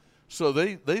McGrath. So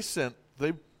they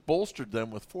bolstered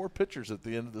them with 4 pitchers at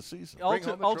the end of the season.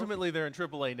 Ultimately, they're in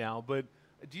AAA now, but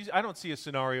I don't see a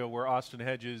scenario where Austin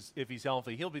Hedges, if he's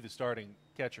healthy, he'll be the starting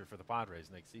catcher for the Padres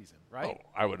next season, right? Oh,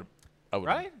 I would.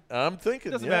 Right? I'm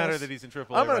thinking it doesn't yes. matter that he's in AAA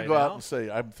I'm going right to go now. out and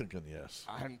say I'm thinking yes.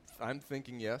 I'm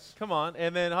thinking yes. Come on.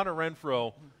 And then Hunter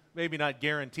Renfroe, maybe not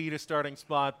guaranteed a starting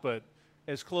spot, but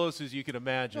as close as you could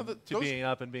imagine being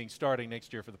up and being starting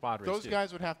next year for the Padres. Those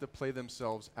guys would have to play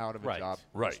themselves out of a job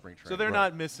for spring training. So they're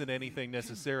not missing anything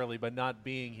necessarily by not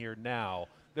being here now.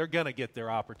 They're going to get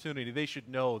their opportunity. They should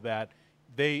know that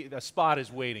a spot is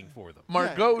waiting for them.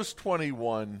 Margot's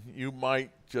 21. You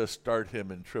might just start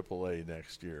him in AAA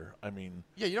next year. I mean,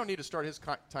 you don't need to start his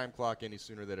time clock any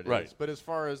sooner than it is. But as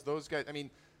far as those guys, I mean,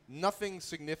 nothing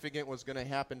significant was going to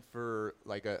happen for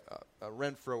like a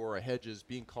Renfroe or a Hedges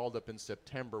being called up in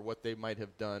September. What they might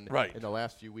have done in the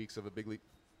last few weeks of a big league,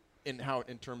 in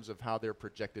terms of how they're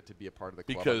projected to be a part of the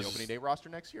club on the opening day roster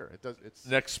next year. It's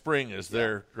next spring is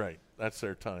their That's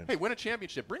their time. Hey, win a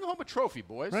championship, bring home a trophy,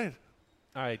 boys. Right.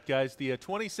 All right, guys, the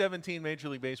 2017 Major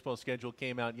League Baseball schedule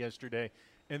came out yesterday,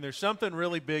 and there's something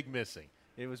really big missing.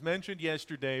 It was mentioned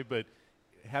yesterday, but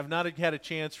have not had a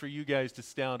chance for you guys to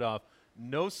sound off.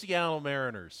 No Seattle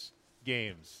Mariners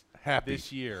games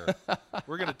this year.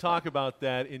 We're going to talk about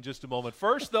that in just a moment.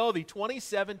 First, though, the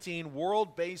 2017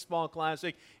 World Baseball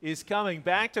Classic is coming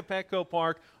back to Petco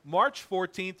Park March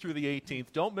 14th through the 18th.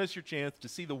 Don't miss your chance to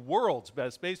see the world's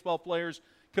best baseball players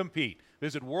compete.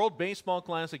 Visit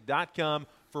worldbaseballclassic.com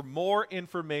for more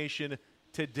information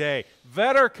today.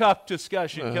 Vetter Cup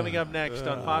discussion coming up next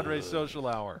on Padres Social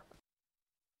Hour.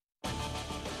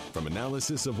 From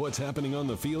analysis of what's happening on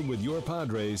the field with your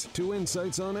Padres to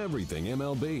insights on everything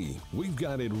MLB, we've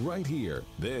got it right here.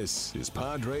 This is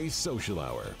Padres Social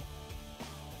Hour.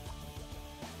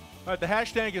 All right, the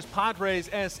hashtag is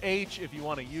PadresSH if you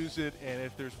want to use it. And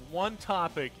if there's one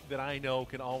topic that I know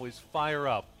can always fire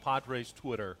up Padres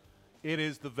Twitter, it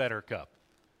is the Vetter Cup.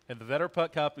 And the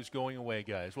Vetter Cup is going away,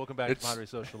 guys. Welcome back to Padres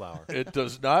Social Hour. It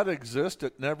does not exist.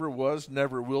 It never was,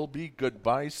 never will be.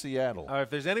 Goodbye, Seattle. All right, if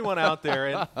there's anyone out there,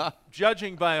 and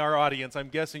judging by our audience, I'm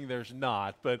guessing there's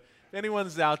not, but if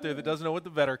anyone's out there that doesn't know what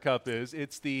the Vetter Cup is,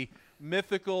 it's the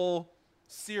mythical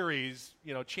series,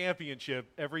 championship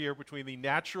every year between the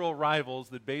natural rivals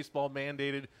that baseball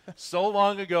mandated so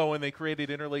long ago when they created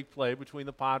interleague play between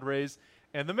the Padres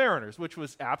and the Mariners, which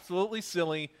was absolutely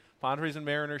silly. Padres and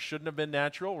Mariners shouldn't have been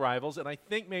natural rivals, and I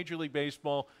think Major League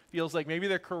Baseball feels like maybe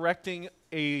they're correcting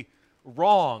a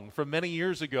wrong from many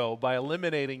years ago by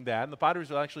eliminating that, and the Padres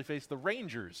will actually face the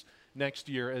Rangers next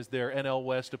year as their NL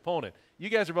West opponent. You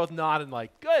guys are both nodding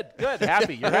like, good,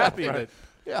 happy. You're happy that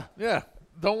Yeah,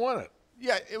 don't want it.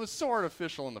 Yeah, it was so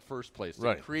artificial in the first place to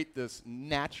Right. create this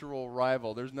natural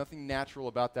rival. There's nothing natural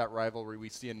about that rivalry. We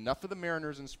see enough of the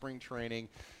Mariners in spring training.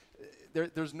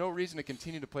 There's no reason to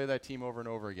continue to play that team over and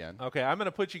over again. Okay, I'm going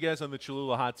to put you guys on the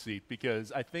Cholula hot seat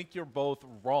because I think you're both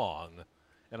wrong,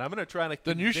 and I'm going to try to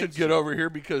Then you should convince get over here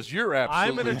because you're I'm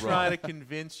absolutely going to wrong. try to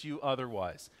convince you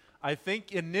otherwise. I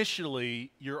think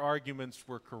initially your arguments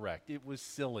were correct. It was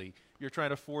silly. You're trying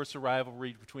to force a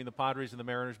rivalry between the Padres and the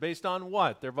Mariners based on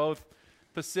what? They're both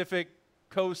Pacific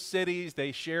Coast cities.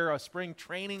 They share a spring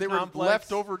training They were complex.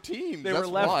 leftover teams. They That's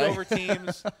were leftover why.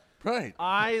 teams. Right.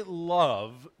 I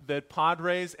love that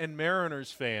Padres and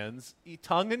Mariners fans,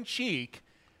 tongue-in-cheek,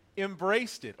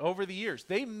 embraced it over the years.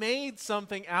 They made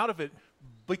something out of it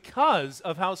because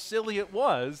of how silly it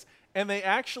was, and they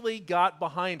actually got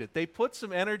behind it. They put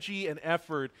some energy and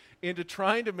effort into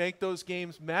trying to make those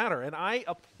games matter, and I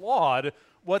applaud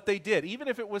what they did, even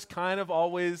if it was kind of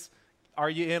always, are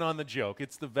you in on the joke?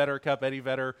 It's the Vedder Cup, Eddie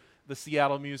Vedder, the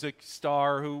Seattle music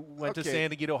star who went to Okay. San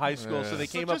Diego High School, so they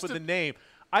So came up just with to- the name.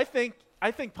 I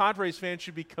think Padres fans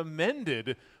should be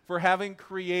commended for having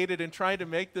created and trying to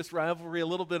make this rivalry a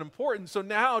little bit important. So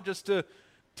now just to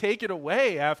take it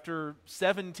away after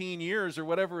 17 years or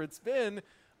whatever it's been,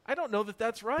 I don't know that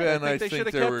that's right. Ben, I think they should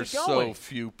have there kept were it going. so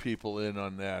few people in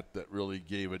on that really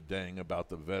gave a dang about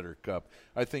the Vedder Cup.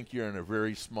 I think you're in a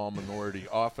very small minority,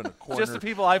 off in a corner. Just the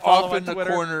people I follow off on in the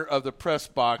Twitter. corner of the press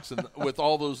box, and with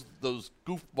all those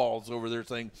goofballs over there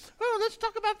saying, "Oh, let's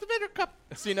talk about the Vedder Cup."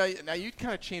 See, now you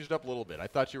kind of changed up a little bit. I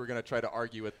thought you were going to try to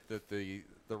argue that the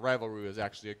rivalry was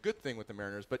actually a good thing with the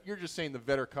Mariners, but you're just saying the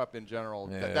Vedder Cup in general.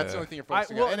 That's the only thing you're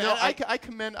focusing well, on. And no, I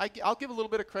commend. I'll give a little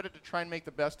bit of credit to try and make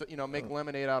the best. Make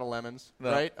lemonade out of lemons,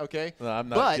 No. right? Okay. No, I'm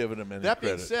not But giving them any that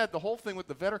being credit. said, the whole thing with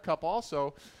the Vedder Cup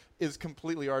also is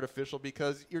completely artificial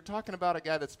because you're talking about a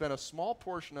guy that spent a small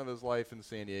portion of his life in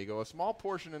San Diego, a small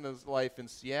portion of his life in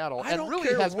Seattle, I and don't really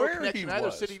care has no where connection he to either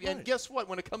was. city. And Right. guess what?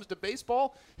 When it comes to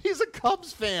baseball, he's a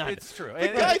Cubs fan. It's true. The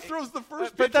guy throws the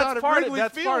first but pitch that's out at part of- Wrigley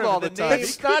that's Field part of all it. the The time. name-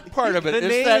 It's not part of it. The It's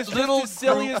name that is little just as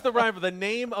silly group. as the rival. The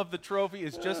name of the trophy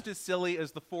is just as silly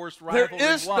as the forced There rivalry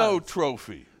is was. no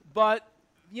trophy. But,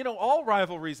 all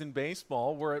rivalries in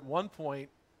baseball were at one point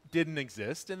didn't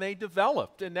exist, and they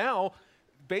developed. And now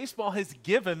baseball has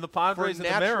given the Padres and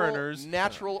the Mariners.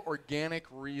 natural, organic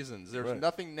reasons. There's Right.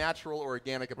 nothing natural or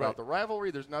organic about Right. the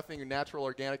rivalry. There's nothing natural or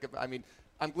organic about. I mean,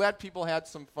 I'm glad people had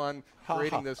some fun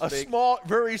creating this a fake,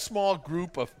 very small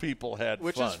group of people had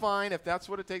which fun. is fine if that's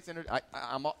what it takes.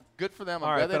 I'm good for them. I'm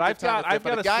All right, glad they but had a good time with it. I've got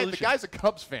But a the solution. guy's a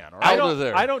Cubs fan. All I right? Out of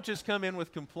there. don't just come in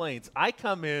with complaints. I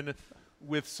come in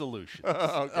with solutions.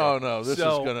 Oh no,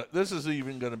 So- this is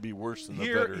even gonna be worse than the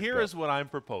Here Vedder Cup. is what I'm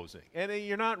proposing, and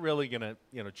you're not really going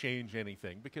to change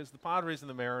anything because the Padres and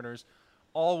the Mariners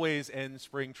always end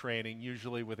spring training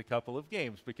usually with a couple of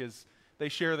games because they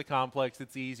share the complex.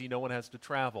 It's easy. No one has to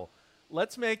travel.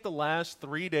 Let's make the last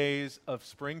 3 days of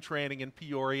spring training in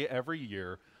Peoria every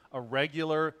year a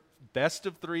regular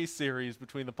best-of-3 series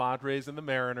between the Padres and the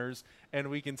Mariners, and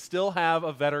we can still have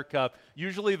a Vedder Cup.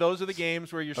 Usually those are the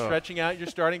games where you're stretching out your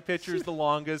starting pitchers the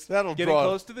longest, That'll getting draw-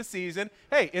 close to the season.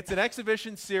 Hey, it's an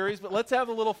exhibition series, but let's have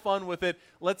a little fun with it.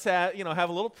 Let's have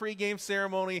a little pregame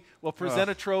ceremony. We'll present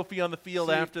a trophy on the field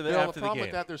See, after the Bill, after the the problem game.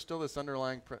 with that, there's still this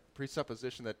underlying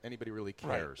presupposition that anybody really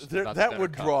cares. There- about the that Vedder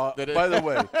would Cup. draw. That it- By the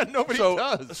way, nobody so,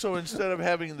 does. So instead of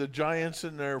having the Giants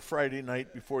in there Friday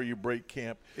night before you break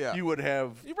camp, Yeah. you would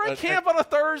have You break camp on a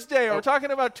Thursday. We're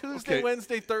talking about Tuesday, okay.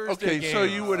 Wednesday, Thursday. Okay, games. so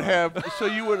you would have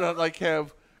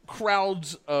have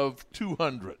crowds of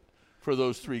 200 for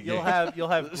those 3 games. You'll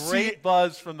have See- great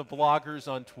buzz from the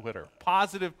bloggers on Twitter.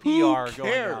 Positive PR Who going out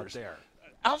cares? there.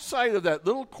 Outside of that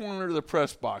little corner of the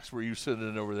press box where you sit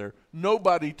in over there,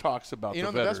 nobody talks about You the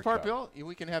know the Vedder best part, Cup. Bill?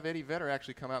 We can have Eddie Vedder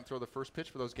actually come out and throw the first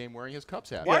pitch for those games wearing his Cubs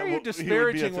hat. Why Yeah, are you well, he would be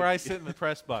disparaging at the- where I sit in the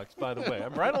press box, by the way?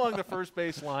 I'm right along the first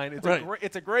base line. It's, Right.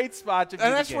 it's a great spot to view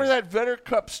And the that's game. where that Vedder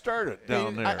Cup started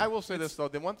down Hey, there. I will say this, though.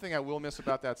 The one thing I will miss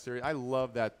about that series, I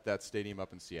love that stadium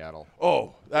up in Seattle.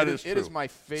 Oh, that It is is- it true. is my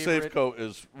favorite Safeco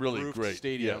is really roofed great.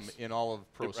 stadium Yes. in all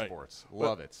of pro Right. sports.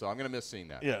 Love it. So I'm going to miss seeing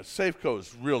that. Yeah, Safeco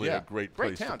is really Yeah. a great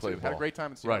Great place town, to play too. ball. Had a great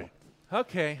time in Seattle. Right.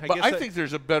 Okay, But guess I think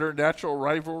there's a better natural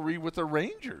rivalry with the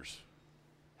Rangers.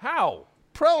 how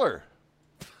Preller.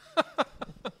 the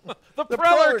The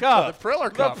Preller Preller Cup. The Preller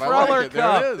The Cup. I like Preller it. There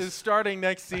Cup it is starting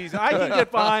next season. I can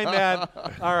get behind that.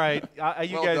 All right,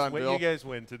 you Well guys done, win. Bill. You guys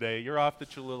win today. You're off the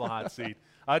Cholula hot seat.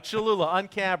 Cholula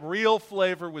Uncap, real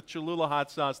flavor with Cholula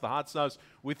hot sauce, the hot sauce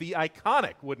with the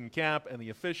iconic wooden cap and the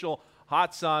official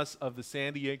hot sauce of the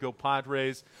San Diego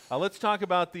Padres. Let's talk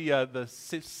about the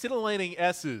scintillating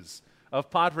S's of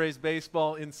Padres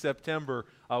baseball in September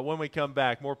when we come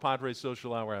back. More Padres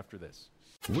Social Hour after this.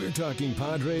 We're talking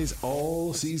Padres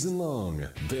all season long.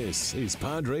 This is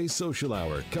Padres Social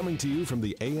Hour, coming to you from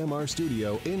the AMR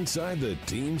studio inside the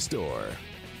team store.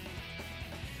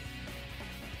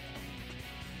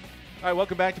 All right,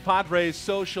 welcome back to Padres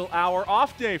Social Hour.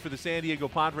 Off day for the San Diego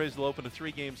Padres. They'll open a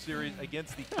 3-game series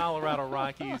against the Colorado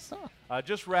Rockies.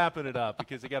 Just wrapping it up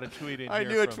because I got a tweet in here. I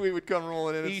knew a tweet would come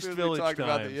rolling in East as soon as Village we talked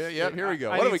about Times. that. Yeah, here we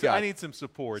go. I What do we got? I need some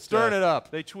support. Stirring it up.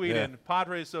 They tweet in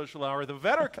Padres Social Hour. The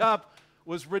Vetter Cup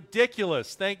was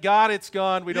ridiculous. Thank God it's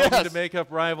gone. We don't need to make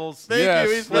up rivals. Thank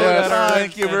you, East Village Village Times. Times.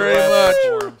 Thank you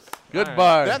very much.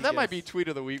 Goodbye. That might be tweet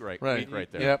of the week right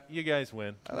there. Yep. You guys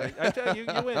win. I tell you,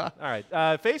 you win. All right.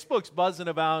 Facebook's buzzing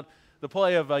about the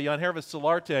play of Yangervis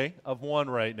Solarte of 1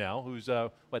 right now, who's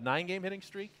 9-game hitting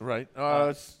streak? Right.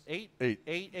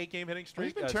 Eight-game hitting streak.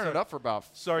 He's been turning it up for about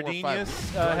 4 or 5 Sardinius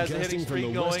weeks. has a hitting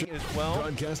streak going as well.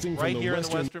 Broadcasting from right the here in the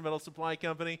Western Western Metal Supply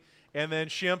Company. And then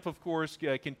Schimpf, of course,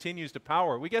 continues to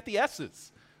power. We got the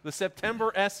S's, the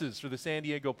September S's for the San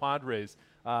Diego Padres.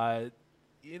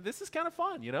 This is kind of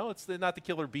fun, you know. It's not the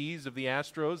killer bees of the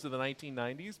Astros of the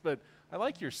 1990s, but I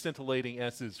like your scintillating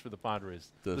S's for the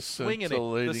Padres. The swinging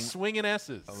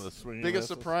S's. Biggest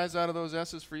surprise out of those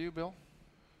S's for you, Bill?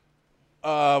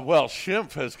 Well,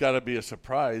 Schimpf has got to be a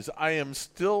surprise. I am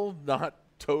still not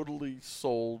totally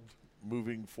sold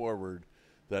moving forward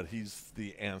that he's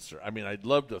the answer. I mean, I'd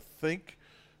love to think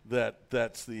that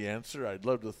that's the answer. I'd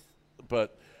love to,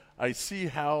 but I see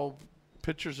how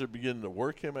pitchers are beginning to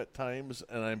work him at times,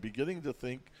 and I'm beginning to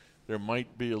think there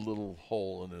might be a little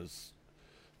hole in his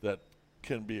that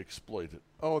can be exploited.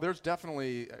 Oh, there's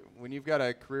definitely, when you've got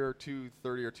a career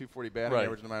 230 or 240 batting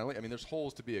average in the minor league, I mean, there's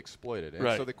holes to be exploited.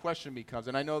 And so the question becomes,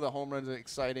 and I know the home runs are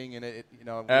exciting, and we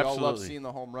all love seeing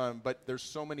the home run, but there's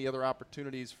so many other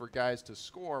opportunities for guys to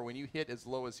score. When you hit as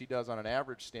low as he does on an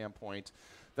average standpoint,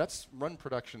 that's run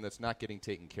production that's not getting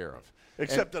taken care of.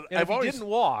 Except that if he didn't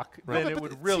walk, then it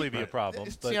would really be a problem.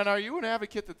 Sian, are you an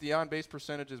advocate that the on-base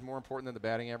percentage is more important than the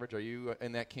batting average? Are you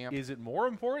in that camp? Is it more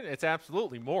important? It's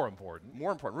absolutely more important.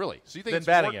 More important, really. So you think than it's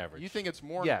batting average? You think it's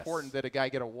more important that a guy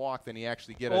get a walk than he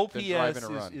actually get OPS a drive in a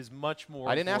run? is much more.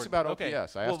 I didn't ask about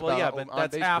OPS. I asked about but on-base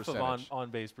that's half percentage. of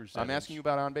on-base percentage. I'm asking you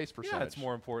about on-base percentage. Yeah, it's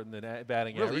more important than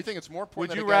batting really? average. You think it's more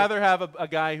important? Would you rather have a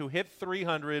guy who hit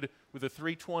 300 with a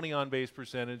 320 on-base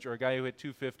percentage, or a guy who hit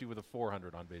 250 with a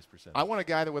 400 on-base percentage? I want a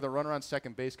guy that with a runner on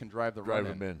second base can drive the run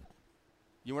in.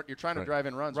 You're trying to drive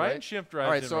in runs, right? Ryan Schimpf drives in runs.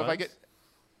 All right, so if I get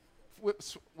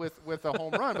with a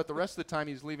home run, but the rest of the time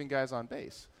he's leaving guys on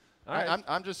base. All right.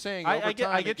 I'm just saying. I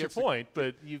get your point,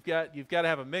 but you've got to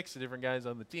have a mix of different guys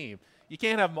on the team. You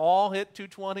can't have them all hit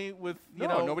 220 with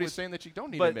nobody's saying that you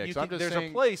don't need a mix. I'm just there's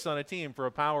saying a place on a team for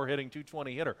a power hitting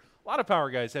 220 hitter. A lot of power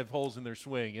guys have holes in their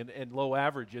swing and low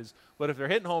averages, but if they're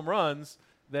hitting home runs,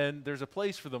 then there's a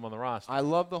place for them on the roster. I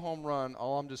love the home run.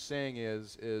 All I'm just saying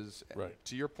is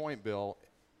to your point, Bill,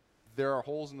 there are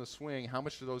holes in the swing. How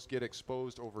much do those get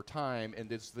exposed over time? And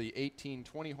does the 18,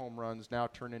 20 home runs now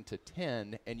turn into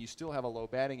 10, and you still have a low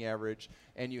batting average,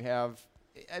 and you have,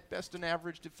 at best, an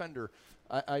average defender?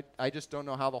 I just don't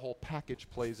know how the whole package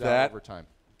plays out over time.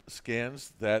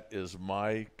 Scans, that is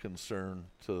my concern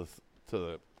to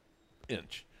the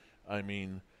inch. I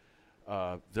mean,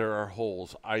 there are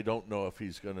holes. I don't know if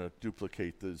he's going to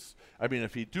duplicate this. I mean,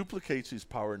 if he duplicates these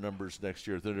power numbers next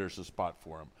year, then there's a spot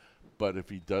for him. But if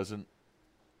he doesn't.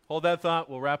 Hold that thought.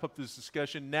 We'll wrap up this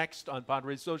discussion next on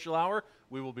Padres Social Hour.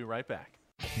 We will be right back.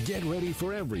 Get ready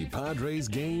for every Padres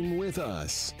game with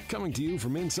us. Coming to you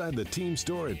from inside the team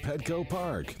store at Petco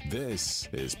Park, this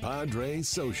is Padres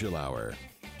Social Hour.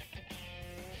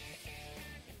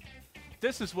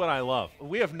 This is what I love.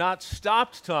 We have not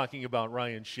stopped talking about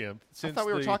Ryan Schimpf since I thought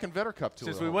we were talking Vetter Cup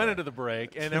since we went into the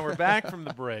break, and then we're back from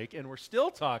the break, and we're still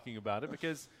talking about it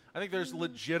because I think there's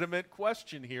legitimate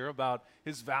question here about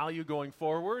his value going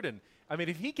forward. And I mean,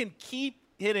 if he can keep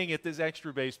hitting at this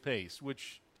extra base pace,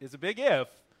 which is a big if,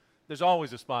 there's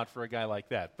always a spot for a guy like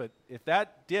that. But if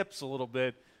that dips a little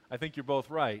bit, I think you're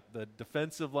both right. The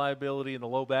defensive liability and the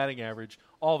low batting average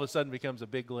all of a sudden becomes a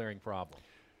big glaring problem.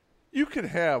 You could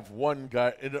have one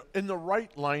guy in the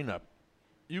right lineup.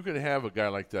 You could have a guy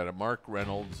like that, a Mark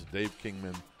Reynolds, Dave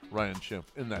Kingman, Ryan Schimpf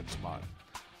in that spot.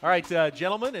 All right,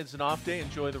 gentlemen, it's an off day.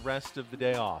 Enjoy the rest of the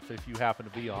day off if you happen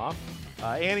to be off.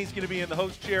 Annie's going to be in the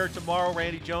host chair tomorrow.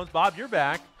 Randy Jones. Bob, you're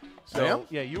back. So,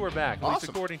 yeah, you are back. Awesome. At least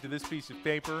according to this piece of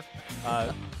paper.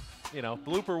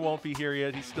 Blooper won't be here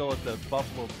yet. He's still at the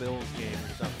Buffalo Bills game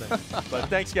or something. But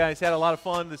thanks, guys. Had a lot of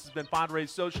fun. This has been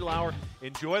Padres Social Hour.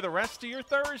 Enjoy the rest of your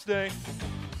Thursday.